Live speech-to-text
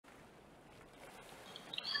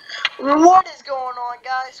What is going on,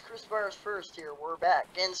 guys? Chris Byers first here. We're back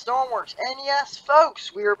in Stormworks. And yes,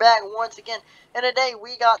 folks, we are back once again. And today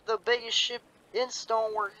we got the biggest ship in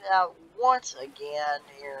Stormworks out once again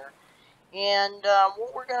here. And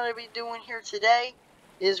what we're going to be doing here today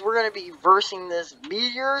is we're going to be versing this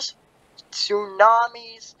meteors,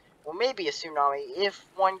 tsunamis, well, maybe a tsunami. If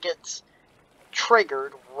one gets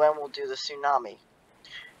triggered, then we'll do the tsunami.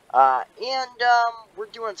 We're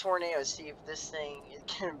doing a tornado, see if this thing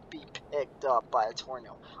can be picked up by a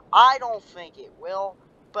tornado. I don't think it will,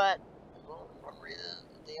 but well,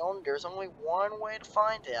 there's only one way to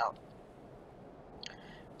find out.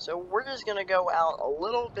 So we're just gonna go out a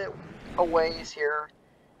little bit a ways here,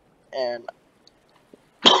 and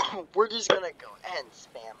we're just gonna go ahead and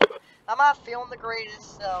spam it. I'm not feeling the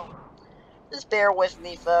greatest, so just bear with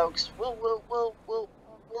me, folks. We'll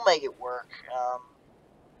make it work.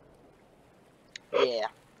 Yeah.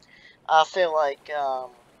 I feel like,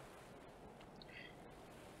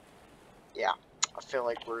 yeah, I feel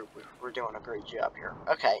like we're doing a great job here.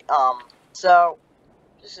 Okay, so,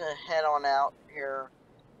 just gonna head on out here,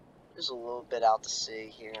 just a little bit out to sea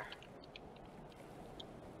here.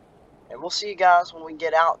 And we'll see you guys when we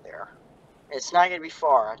get out there. It's not gonna be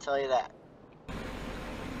far, I tell you that.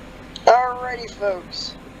 Alrighty,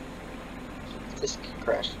 folks. This could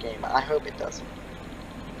crash the game. I hope it doesn't.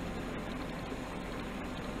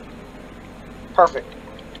 Perfect.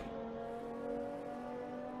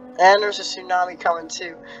 And there's a tsunami coming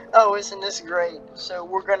too. Oh, isn't this great? So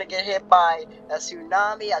we're gonna get hit by a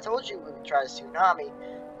tsunami. I told you we would try a tsunami,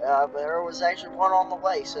 but there was actually one on the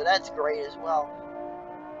way, so that's great as well.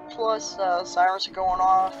 Plus, sirens are going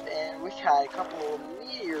off, and we got a couple of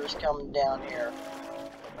meteors coming down here.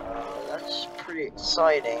 That's pretty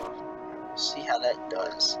exciting. We'll see how that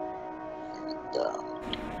does. And,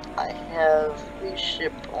 I have the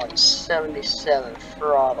ship on 77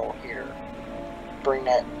 throttle here. Bring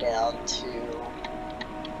that down to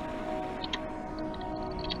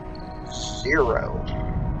 0.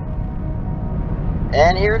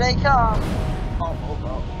 And here they come.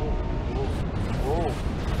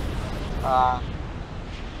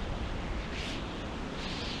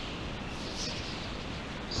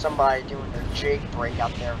 Somebody doing their jig break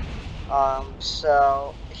out there.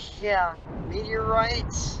 So yeah,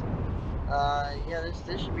 meteorites. Yeah,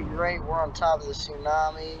 this should be great. We're on top of the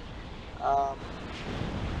tsunami.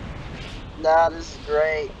 Nah, this is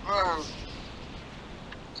great.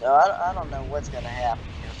 So I don't know what's gonna happen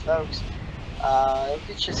here, folks.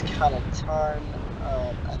 We just got a ton,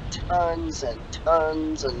 tons and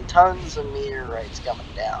tons and tons of meteorites coming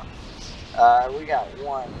down. We got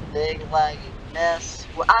one big laggy mess.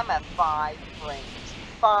 Well, I'm at 5 frames.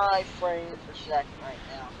 5 frames per second right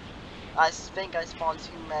now. I think I spawned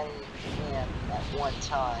too many in at one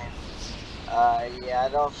time. Yeah, I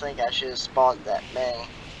don't think I should have spawned that many.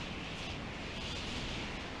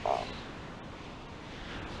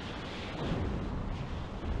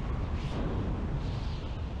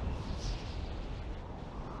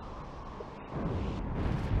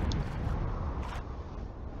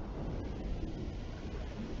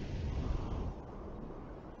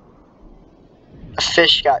 A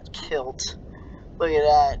fish got killed. Look at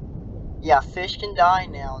that. Yeah, fish can die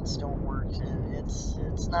now in Stormworks, and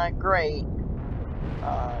it's not great.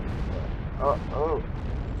 Oh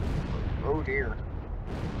dear.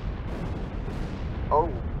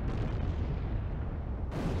 Oh.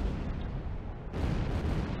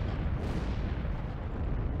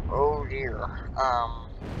 Oh dear.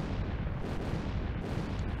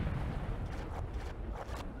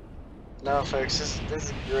 No, folks, this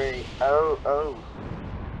is great. Oh.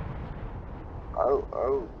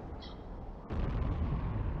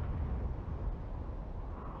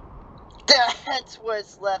 That's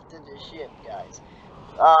what's left of the ship, guys.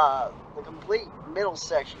 The complete middle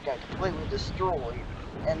section got completely destroyed,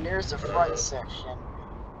 and there's the front section.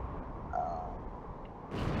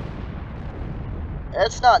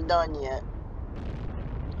 It's not done yet.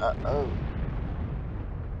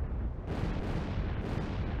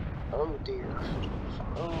 Oh dear.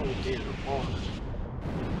 Oh dear Lord.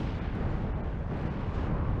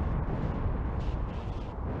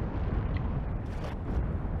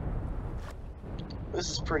 This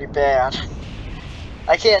is pretty bad.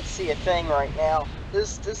 I can't see a thing right now.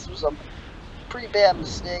 This was a pretty bad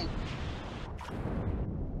mistake.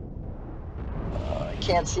 I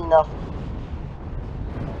can't see nothing.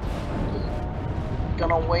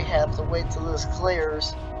 Gonna have to wait till this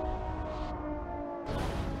clears.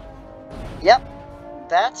 Yep,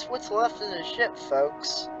 that's what's left of the ship,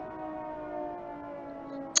 folks.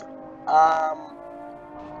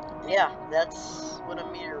 yeah, that's what a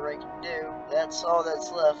meteorite can do. That's all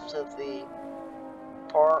that's left of the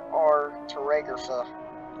Par R Telegrapha,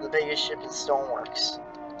 the biggest ship in Stormworks.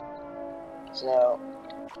 So,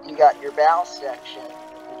 you got your bow section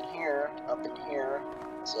in here, up in here.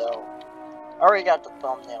 So, I already got the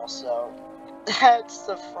thumbnail, so that's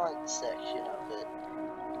the front section of it.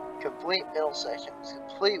 Complete middle section was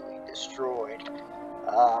completely destroyed.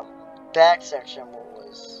 Back section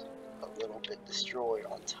was a little bit destroyed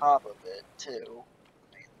on top of it, too.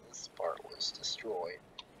 I mean, this part was destroyed.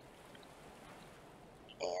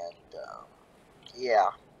 And,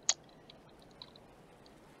 yeah.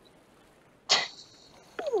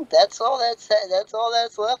 That's all that's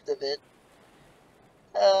left of it.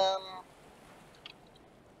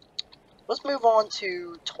 Let's move on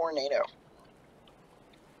to Tornado.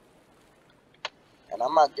 And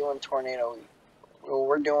I'm not doing Tornado. Well,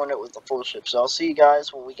 we're doing it with the full ship. So I'll see you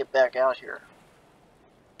guys when we get back out here.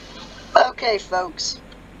 Okay, folks.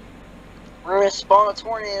 We're going to spawn a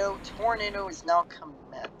Tornado. Tornado is now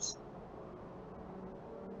commenced.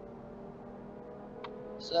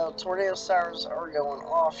 So, Tornado sirens are going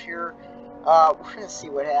off here. We're going to see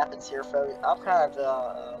what happens here, folks. I'm kind of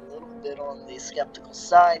a little bit on the skeptical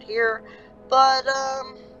side here. But,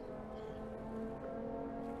 I'm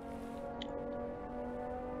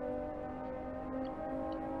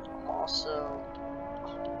also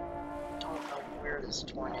don't know where this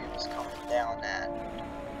tornado is coming down at.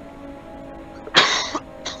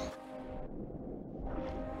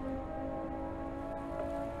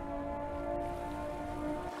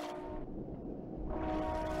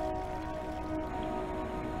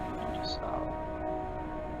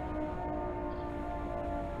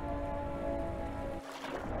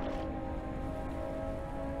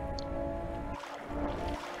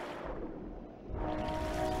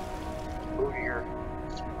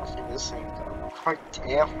 This thing's gonna quite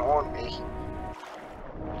damn on me.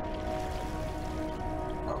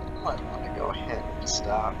 I might want to go ahead and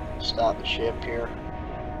stop the ship here.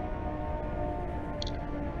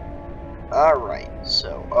 Alright,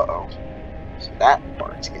 so, so that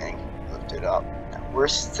part's getting lifted up. Now,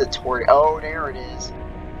 where's the tornado? Oh, there it is.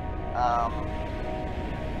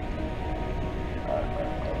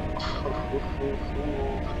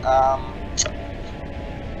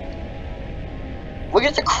 Look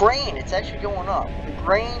at the crane, it's actually going up. The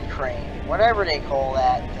grain crane, whatever they call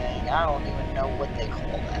that thing. I don't even know what they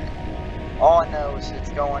call that. All I know is it's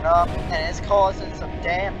going up and it's causing some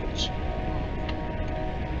damage.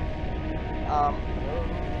 Can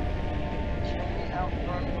we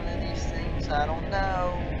outrun one of these things? I don't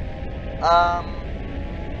know.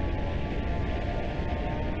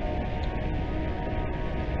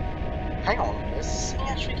 Hang on, is this thing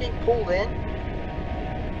actually getting pulled in?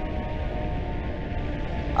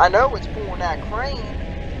 I know it's pulling that crane,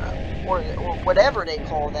 or whatever they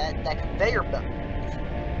call that conveyor belt.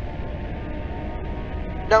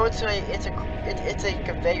 No, it's a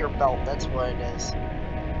conveyor belt. That's what it is,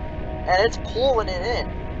 and it's pulling it in.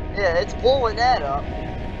 Yeah, it's pulling that up.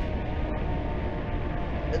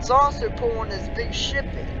 It's also pulling this big ship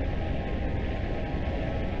in.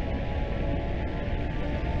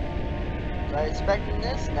 Was I expecting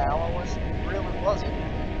this? Now I really wasn't.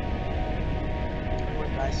 What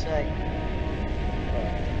can I say?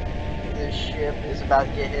 This ship is about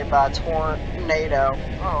to get hit by a tornado.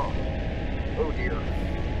 Oh dear.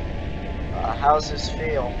 How's this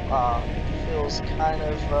feel? Feels kind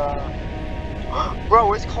of,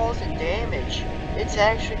 bro, it's causing damage. It's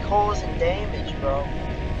actually causing damage, bro.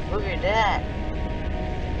 Look at that.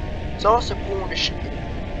 It's also pulling the ship.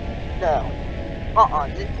 No.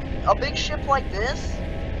 A big ship like this?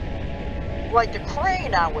 Like the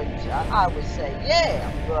crane, I would say,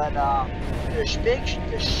 yeah. But, the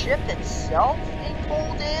ship itself being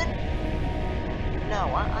pulled in?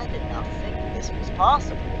 No, I did not think this was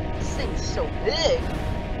possible. This thing's so big.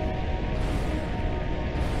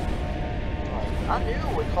 Like, I knew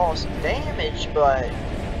it would cause some damage, but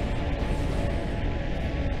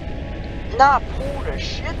not pull the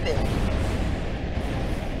ship in.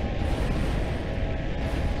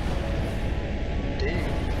 Dude.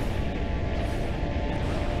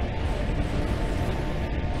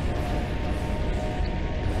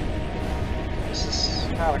 This is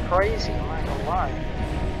kind of crazy, I'm not gonna lie.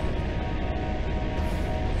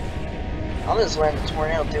 I'm just letting the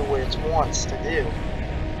tornado do what it wants to do.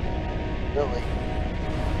 Really.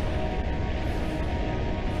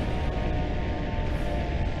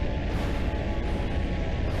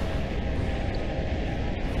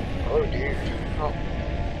 Oh dear. Oh.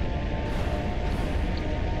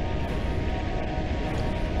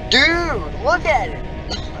 Dude, look at it!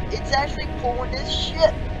 It's actually pulling this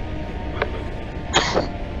ship.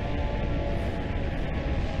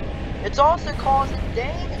 It's also causing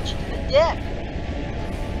damage to the deck.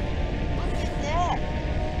 Look at that.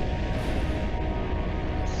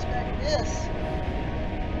 Inspect this.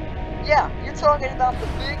 Yeah, you're talking about the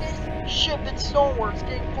biggest ship in Stormworks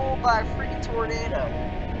getting pulled by a freaking tornado.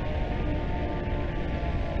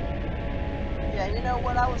 Yeah, you know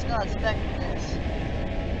what? I was not expecting this.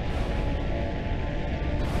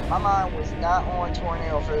 My mind was not on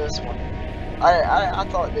tornado for this one. I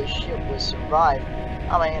thought this ship would survive.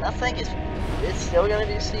 I mean, I think it's still going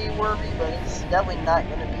to be seaworthy, but it's definitely not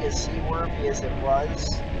going to be as seaworthy as it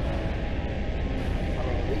was. I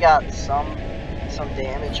mean, we got some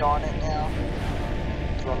damage on it now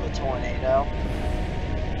from the tornado.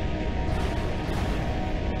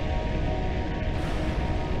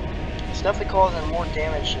 It's definitely causing more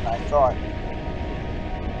damage than I thought.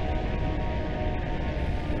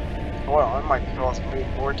 Well, it might be causing me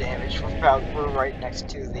more damage. We're right next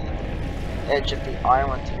to the edge of the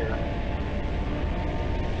island here.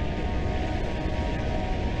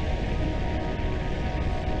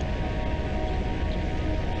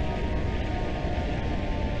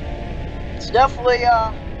 It's definitely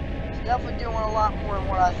doing a lot more than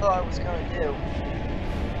what I thought it was gonna do.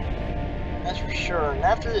 That's for sure. And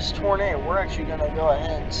after this tornado, we're actually gonna go ahead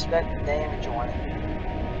and inspect the damage on it.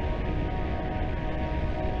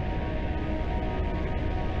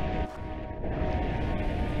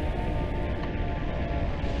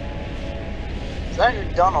 It's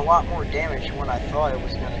actually done a lot more damage than what I thought it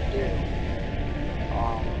was gonna do.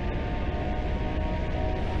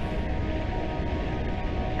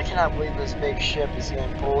 I cannot believe this big ship is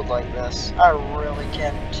getting pulled like this. I really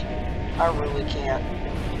can't. I really can't.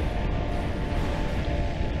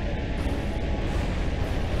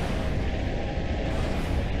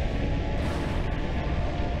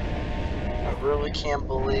 I really can't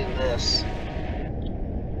believe this.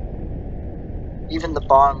 Even the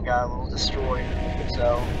bottom got a little destroyed,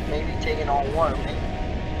 so maybe taking on water, maybe.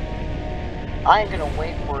 I ain't gonna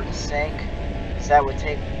wait for it to sink, because that would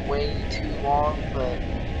take way too long, but...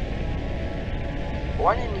 Well,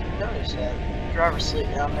 I didn't even notice that. The driver's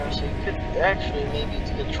sitting down there, so you could actually maybe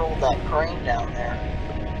control that crane down there.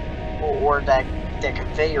 Or that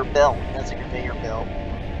conveyor belt. That's a conveyor belt.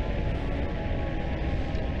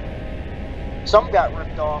 Some got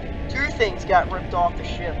ripped off. Two things got ripped off the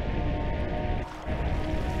ship.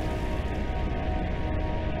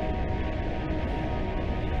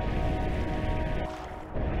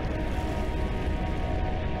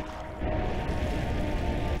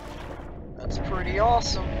 That's pretty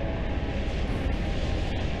awesome.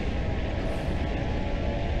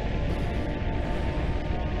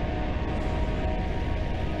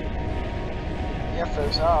 Yeah,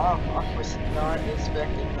 folks, I was not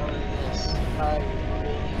expecting none of this. I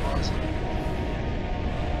really wasn't.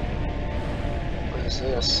 What is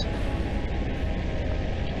this?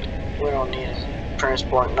 We don't need to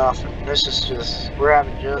transport nothing. This is just, we're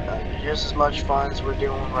having just as much fun as we're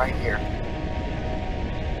doing right here.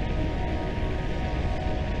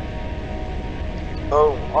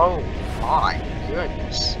 Oh my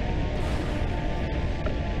goodness.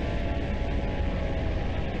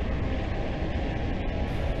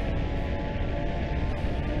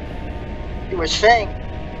 You would think,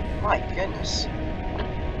 my goodness.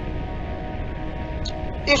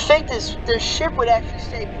 You think this ship would actually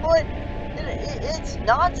stay put? It's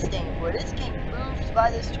not staying put. It's getting moved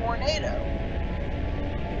by this tornado.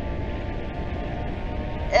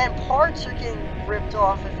 And parts are getting ripped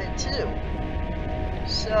off of it too.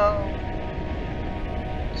 So,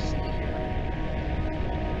 let's see here.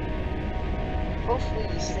 Hopefully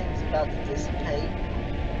this thing's about to dissipate.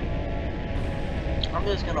 I'm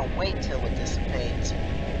just gonna wait till it dissipates.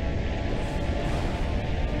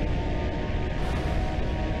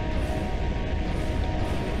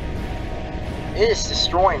 It is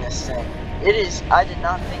destroying this thing. It is, I did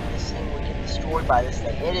not think this thing would get destroyed by this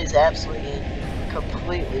thing. It is absolutely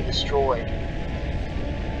completely destroyed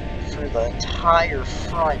through the entire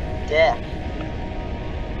front deck.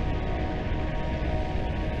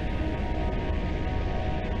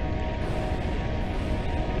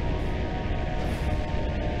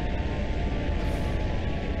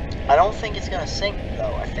 I don't think it's gonna sink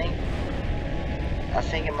though. I think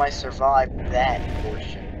it might survive that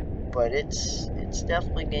portion, but it's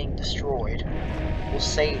definitely getting destroyed. We'll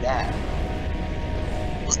say that.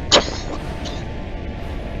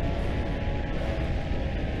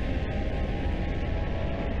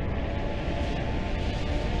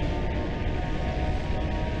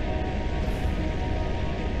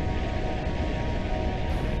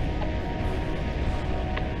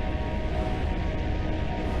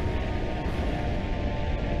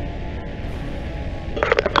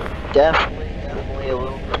 Definitely a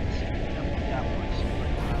little bit. Got more super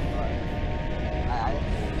time, but I didn't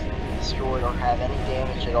think it was going to be destroyed or have any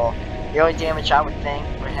damage at all. The only damage I would think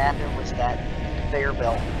would happen was that conveyor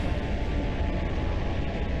belt,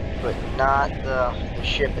 but not the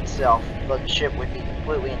ship itself. But the ship would be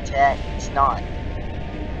completely intact. It's not.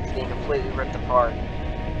 It's being completely ripped apart.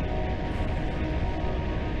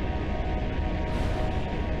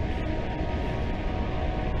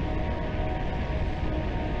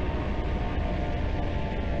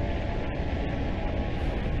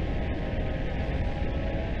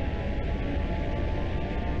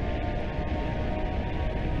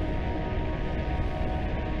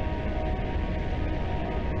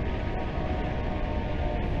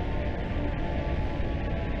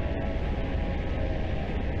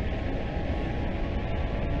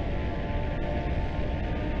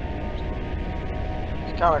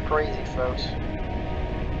 Kind of crazy, folks.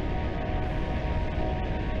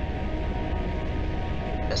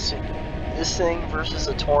 This thing versus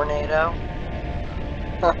a tornado.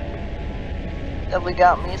 Huh. Definitely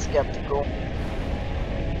got me skeptical.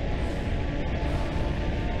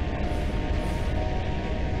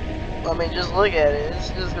 I mean, just look at it. It's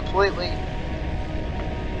just completely.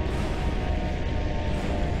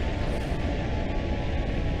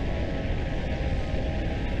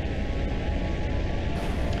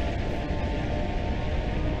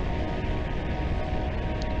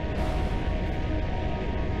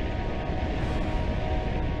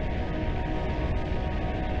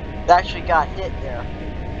 Actually got hit there.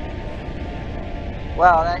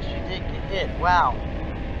 Wow, it actually did get hit. Wow.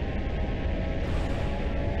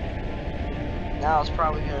 Now it's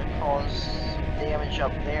probably going to cause some damage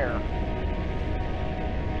up there.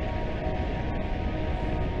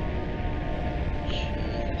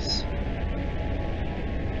 Jeez.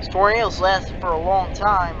 This tornado's lasted for a long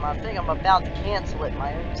time. I think I'm about to cancel it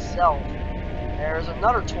my own self. There's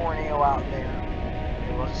another tornado out there,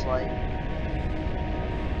 it looks like.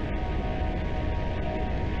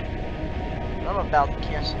 I'm about to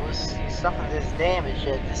cancel this, see some of this damage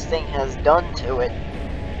that this thing has done to it.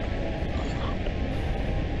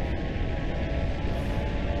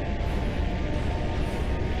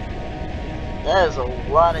 That is a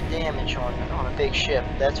lot of damage on a big ship,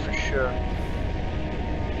 that's for sure.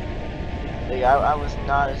 Like, I was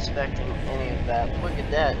not expecting any of that. Look at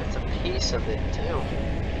that, it's a piece of it too.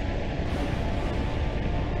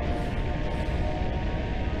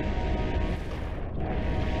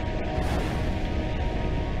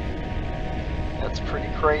 That's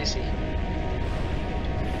pretty crazy.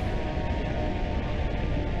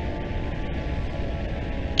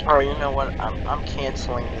 Alright, you know what? I'm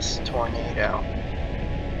canceling this tornado.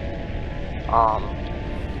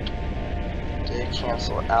 Did it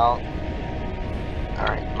cancel it out?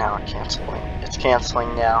 Alright, now it's canceling. It's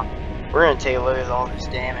canceling now. We're gonna take a look at all this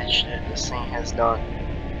damage that this thing has done.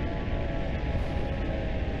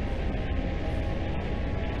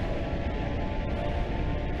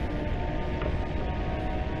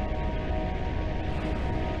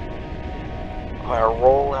 I'm gonna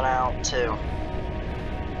roll it out too.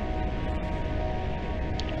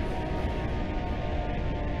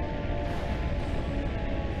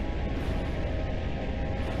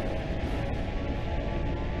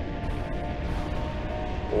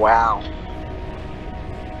 Wow.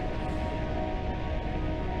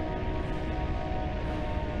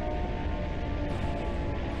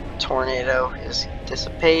 Tornado is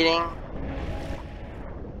dissipating.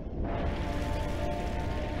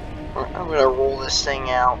 I'm gonna roll this thing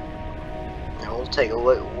out and we'll take a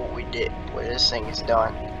look at what we did, what this thing has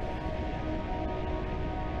done.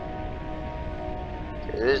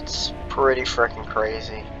 It's pretty freaking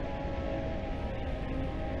crazy.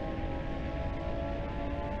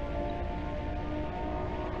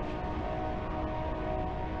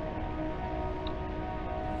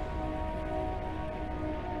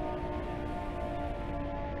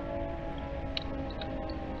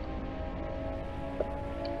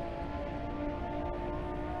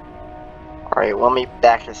 Alright, let me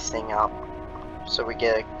back this thing up so we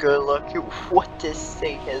get a good look at what this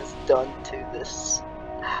thing has done to this.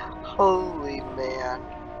 Holy man.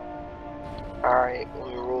 Alright, let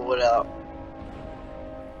me roll it out.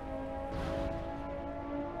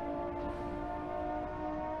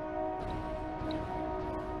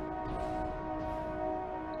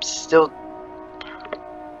 Still.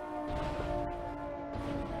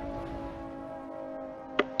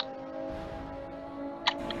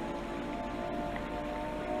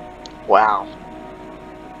 Wow.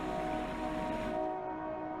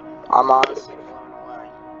 I'm honestly blown away.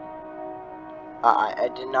 I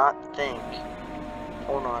did not think.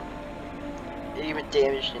 Hold on. even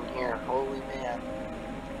damaged in here. Holy man.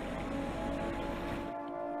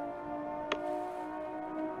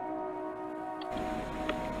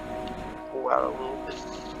 Pull out a little bit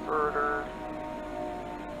further.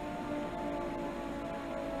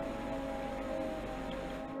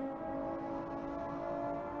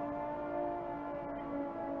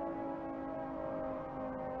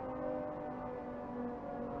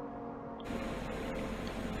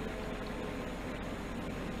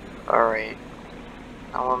 Alright,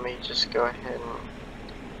 now let me just go ahead and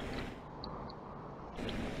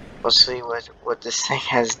let's see what this thing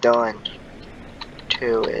has done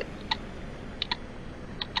to it.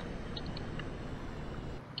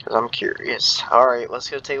 Because I'm curious. Alright, let's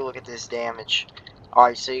go take a look at this damage.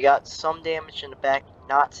 Alright, so you got some damage in the back,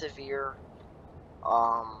 not severe.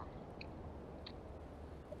 Wow.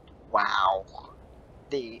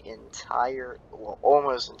 The entire, well,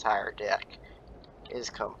 almost entire deck is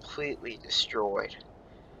completely destroyed.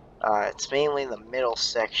 It's mainly the middle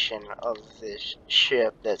section of this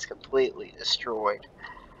ship that's completely destroyed.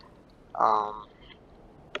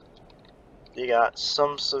 You got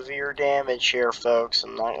some severe damage here, folks.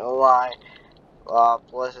 I'm not gonna lie.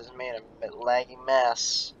 Plus, it's made a laggy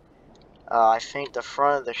mess. I think the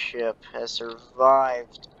front of the ship has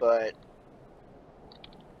survived, but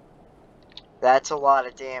that's a lot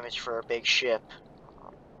of damage for a big ship.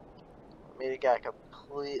 I mean, it got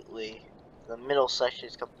completely, the middle section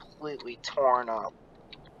is completely torn up.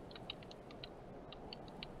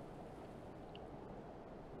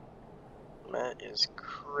 That is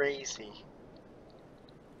crazy.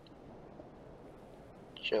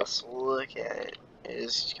 Just look at it. It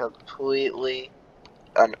is completely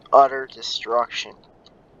an utter destruction.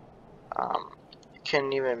 You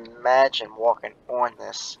couldn't even imagine walking on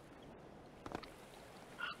this.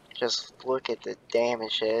 Just look at the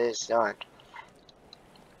damage that it has done.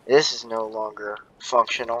 This is no longer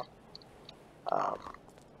functional.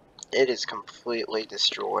 It is completely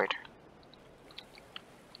destroyed.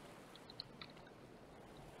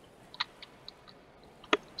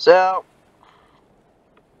 So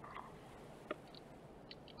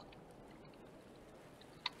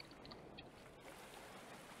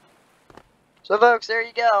folks, there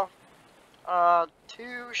you go.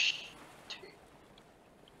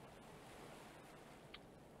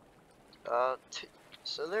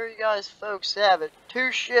 So there you guys, folks, have it.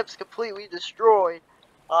 2 ships completely destroyed.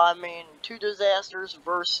 I mean, 2 disasters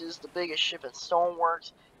versus the biggest ship in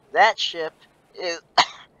Stormworks. That ship is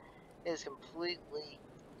is completely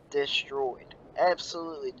destroyed.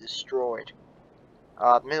 Absolutely destroyed.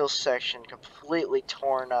 Middle section completely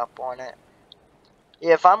torn up on it.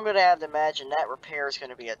 Yeah, if I'm gonna have to imagine, that repair is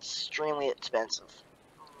gonna be extremely expensive.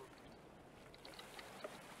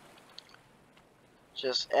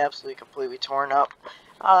 Just absolutely completely torn up.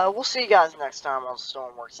 We'll see you guys next time on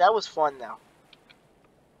Stormworks. That was fun though.